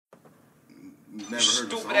Never heard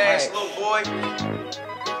stupid ass little boy.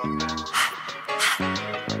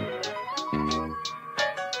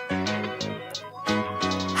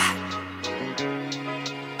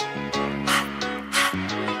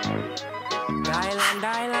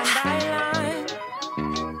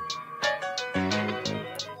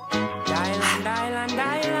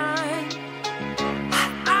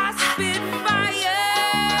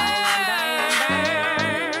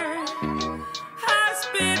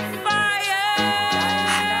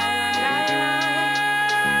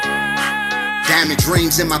 Diamond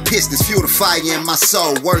dreams in my pistons, fuel the fire in my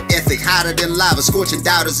soul. Work ethic hotter than lava, scorching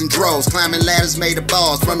doubters and droves. Climbing ladders made of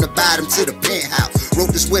balls from the bottom to the penthouse.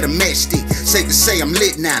 Wrote this with a matchstick, safe to say I'm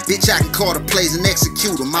lit now. Bitch, I can call the plays and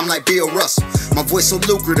execute them. I'm like Bill Russell. My voice so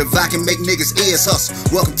lucrative, I can make niggas ears hustle.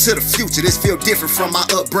 Welcome to the future, this feel different from my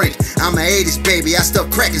upbringing. I'm an 80s baby, I stuff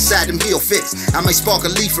crack inside them heel fits. I may spark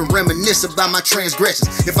a leaf and reminisce about my transgressions.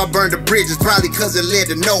 If I burn the bridges, probably cause it led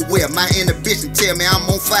to nowhere. My inhibition tell me I'm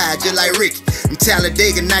on fire just like Ricky. I'm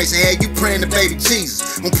Talladega Nights and had you praying to baby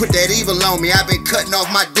Jesus. Don't put that evil on me, I've been cutting off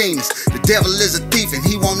my demons. The devil is a thief and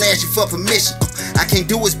he won't ask you for permission. I can't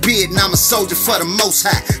do his bid and I'm a soldier for the most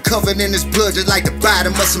high. Covered in his blood just like the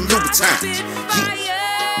bottom of some Louboutin. Yeah.